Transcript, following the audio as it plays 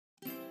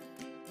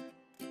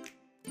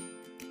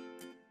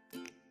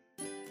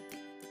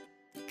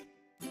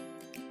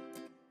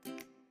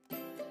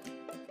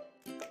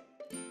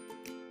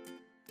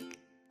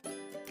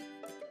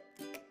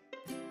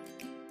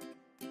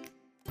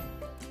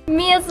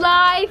Mia's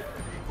life.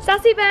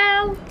 Sassy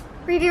Belle.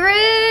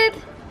 Rube.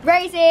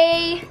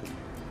 Rosie.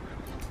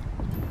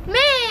 Me!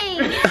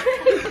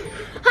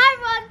 Hi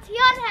everyone,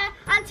 Tiana here,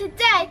 and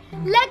today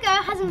Lego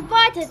has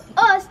invited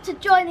us to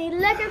join the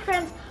Lego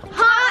Friends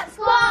Heart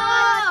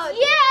Squad!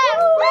 Yeah!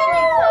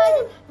 Really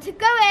excited to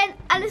go in,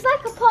 and it's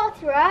like a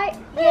party, right?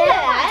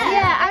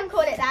 Yeah, I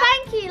call it that.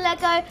 Thank you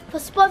Lego for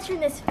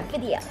sponsoring this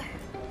video.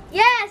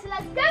 Yeah, so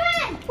let's go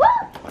in! Woo!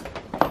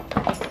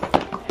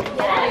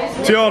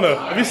 Tiana,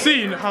 have you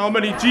seen how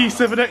many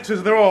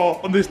G7Xs there are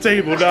on this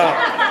table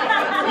now?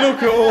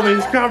 Look at all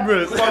these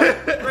cameras.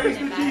 Raise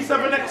the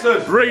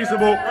G7Xs. Raise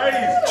them up.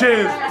 Raise.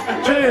 Cheers.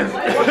 Cheers.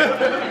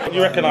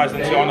 You recognise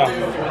them, Tiana? I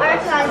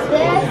recognise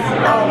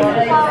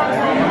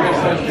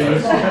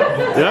this.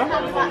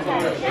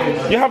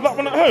 Yeah? You have that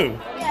one at home?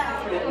 Yeah.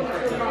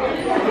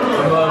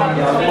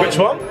 Which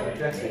one?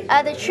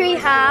 The tree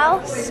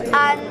house, and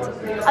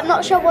I'm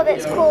not sure what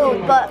it's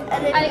called, but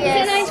Olivia.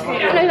 It's an ice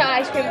cream. I know that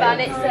ice cream van.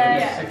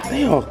 It's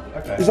They are.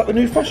 Is that the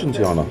new fashion,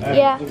 Tiana?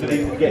 Yeah.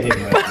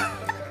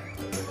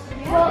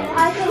 Well,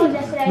 I told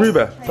yesterday. Rube,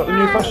 is that the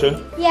new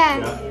fashion? Yeah.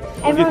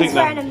 What do you think Everyone's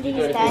wearing then? them these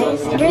days.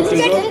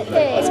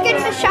 It's good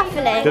for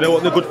shuffling. Do you know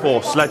what they're good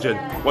for? Sledging.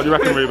 What do you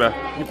reckon, Rube?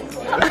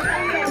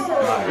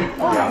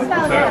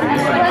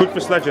 Good for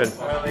sledging.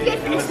 Good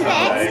for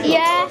splits.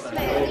 Yeah.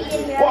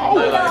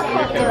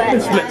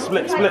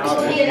 Split.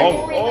 Oh.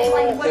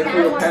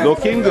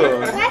 Looking good.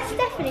 Where's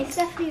Stephanie?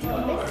 Stephanie's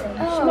not missing.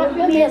 She might be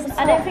Mia's.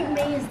 I don't think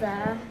Mia's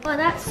there. Well,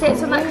 that's it.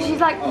 So like, she's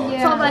like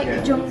sort of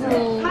like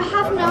jungle. I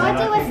have no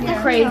idea where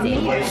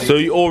Stephanie is. So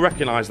you all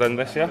recognise then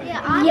this, yeah?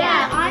 Yeah,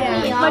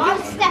 I'm Mia.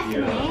 I'm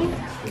Stephanie.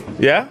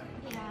 Yeah?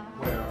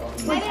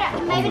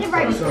 Maybe the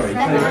ropes to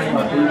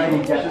Stephanie.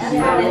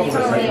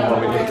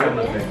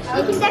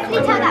 You can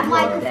definitely tell that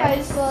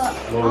microphone's for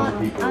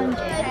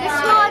Andrea. This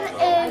one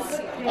is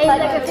a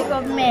Lego figure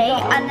of me,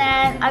 and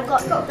then I've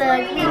got the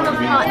green of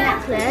heart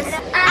necklace.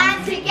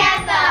 And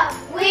together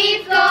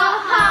we've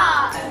got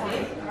hearts.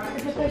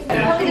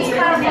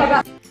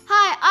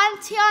 Hi, I'm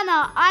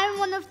Tiana. I'm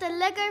one of the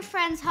Lego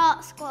Friends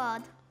Heart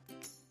Squad.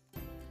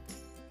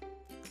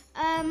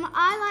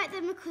 I like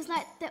them because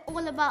like they're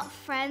all about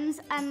friends,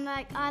 and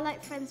like I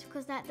like friends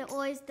because like they're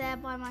always there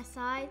by my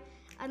side,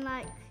 and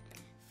like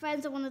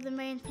friends are one of the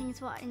main things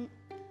what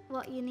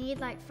you need,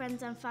 like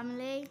friends and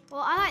family.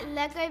 Well, I like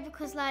Lego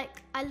because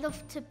like I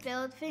love to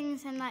build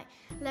things, and like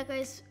Lego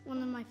is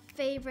one of my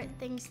favourite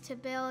things to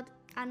build,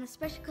 and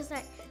especially because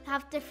like they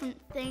have different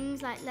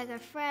things like Lego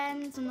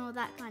Friends and all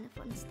that kind of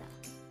fun stuff.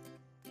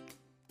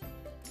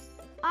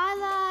 I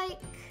like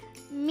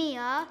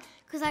Mia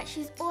because like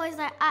she's always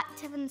like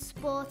active and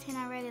sporty, and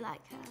I really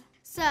like her.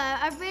 So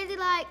I really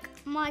like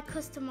my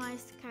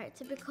customised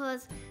character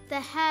because the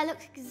hair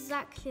looks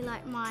exactly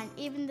like mine,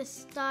 even the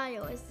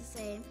style is the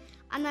same.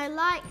 And I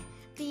like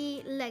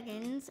the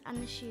leggings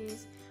and the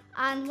shoes.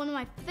 And one of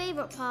my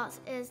favourite parts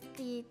is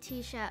the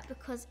t-shirt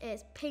because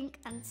it's pink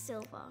and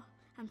silver,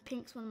 and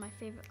pink's one of my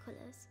favourite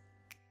colours.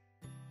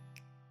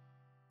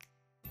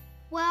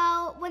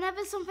 Well,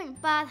 whenever something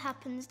bad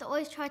happens, they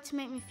always try to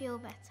make me feel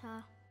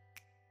better.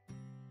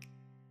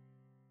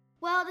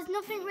 Well, there's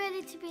nothing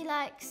really to be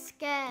like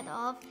scared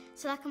of,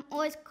 so like I'm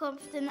always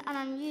confident, and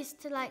I'm used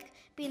to like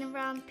being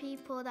around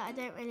people that I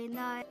don't really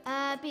know.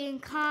 Being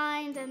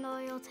kind and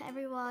loyal to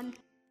everyone.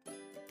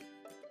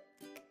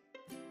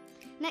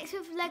 Next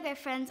with Lego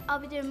Friends, I'll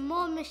be doing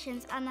more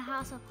missions and the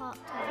House of Heart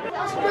tour.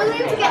 I was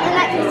struggling to get the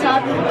necklace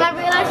on, but I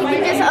realised you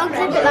can just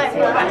unzip it like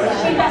that.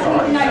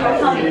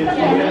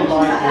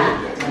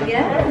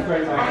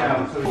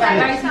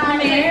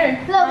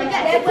 Look, we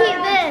get to keep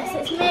this,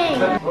 it's me.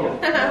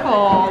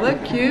 Oh, they're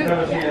cute.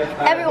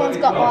 Everyone's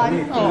got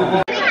one.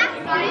 Oh. We have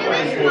blue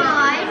is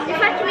mine. If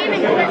I can even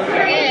put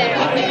green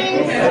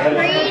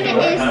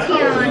is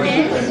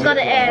Tiana's. Got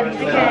it in.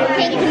 Okay.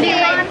 Pink is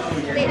Mia's.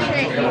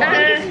 Literally.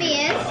 Pink is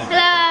Mia's.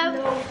 Hello.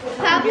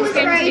 Purple is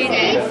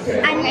Rosie's.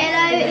 And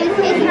yellow is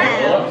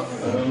Isabel's.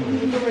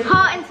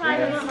 Heart inside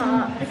of a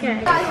heart. Okay.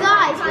 Guys,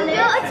 I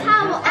got a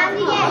towel and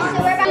yes, so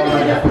we're about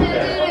to.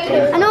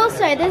 And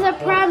also, there's a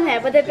pram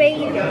here with a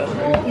baby.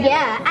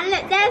 Yeah. And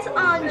look, there's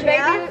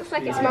Andrea. Baby looks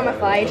like it's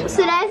mummified.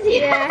 So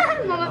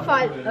there's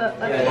mummified.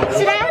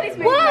 So there's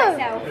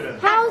whoa!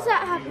 How's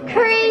that happen?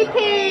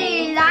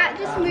 Creepy! That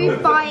just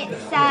moved by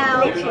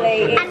itself.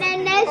 Literally. And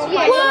then there's you.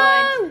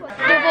 Whoa!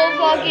 Double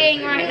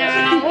vlogging right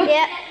now.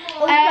 Yep.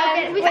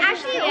 We've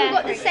actually all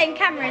got the same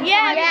camera in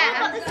Yeah, we've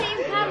all got the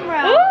same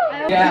camera.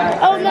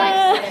 Oh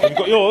no! Have you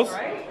got yours?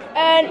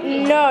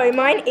 No,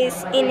 mine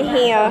is in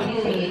here.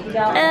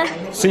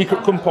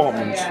 Secret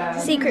compartment.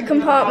 Secret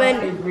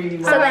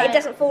compartment, so that it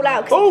doesn't fall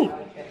out. Oh!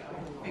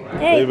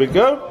 Hey, Here we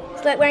go.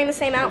 it's like wearing the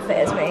same outfit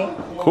as me.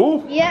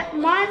 Cool. Yeah,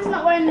 mine's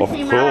not wearing the Of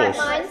same course.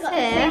 Mine's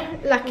here,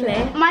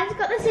 luckily. Mine's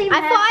got the same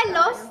hair. I thought I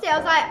lost it. I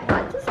was like,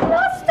 I just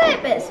lost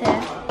it, but it's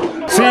here.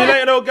 See you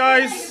later, though,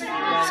 guys.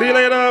 See you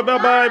later.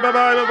 Bye-bye.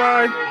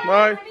 Bye-bye.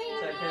 Bye.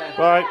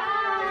 Bye.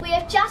 We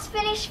have just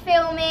finished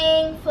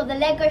filming for the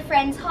Lego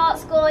Friends Heart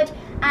Squad,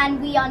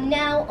 and we are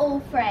now all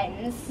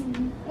friends.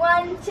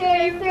 1, 2,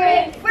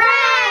 3,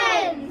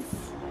 friends!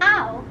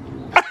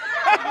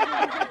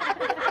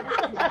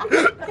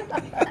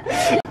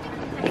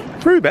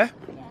 Rube,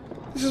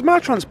 this is my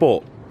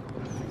transport.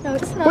 No,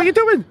 it's not. What are you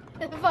doing?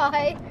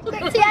 Bye. Quick,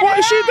 What Tiana.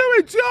 is she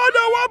doing?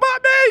 Tiana, what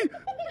about me?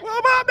 What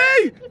about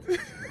me?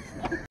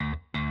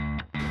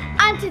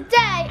 And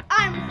today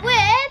I'm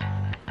with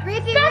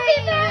Ruby.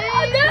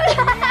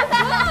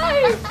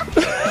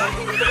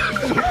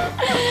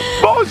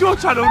 What was your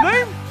channel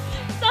name?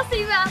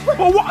 Sassy man.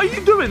 Well, what are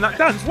you doing, that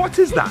dance? What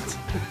is that?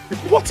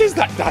 What is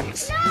that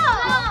dance? No.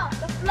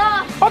 The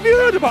floss. Have you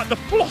heard about the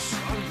floss?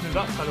 I don't know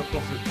that kind of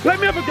floss. Let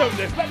me have a go at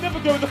this. Let me have a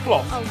go with the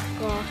floss. Oh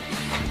god.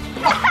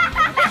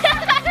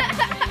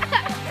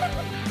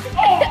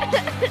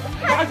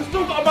 Guys, I've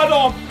still got a bad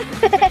arm.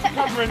 I'm the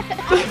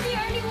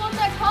only one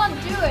that can't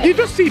do it. You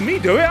just seen me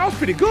do it. I was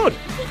pretty good.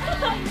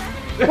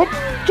 Well,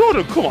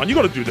 Jordon, come on. You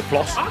got to do the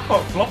floss. I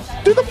can't floss.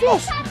 Do the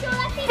floss.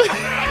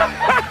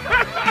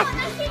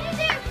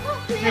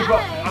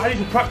 I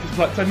need to practice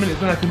for like 10 minutes,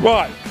 then I can.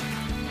 Right.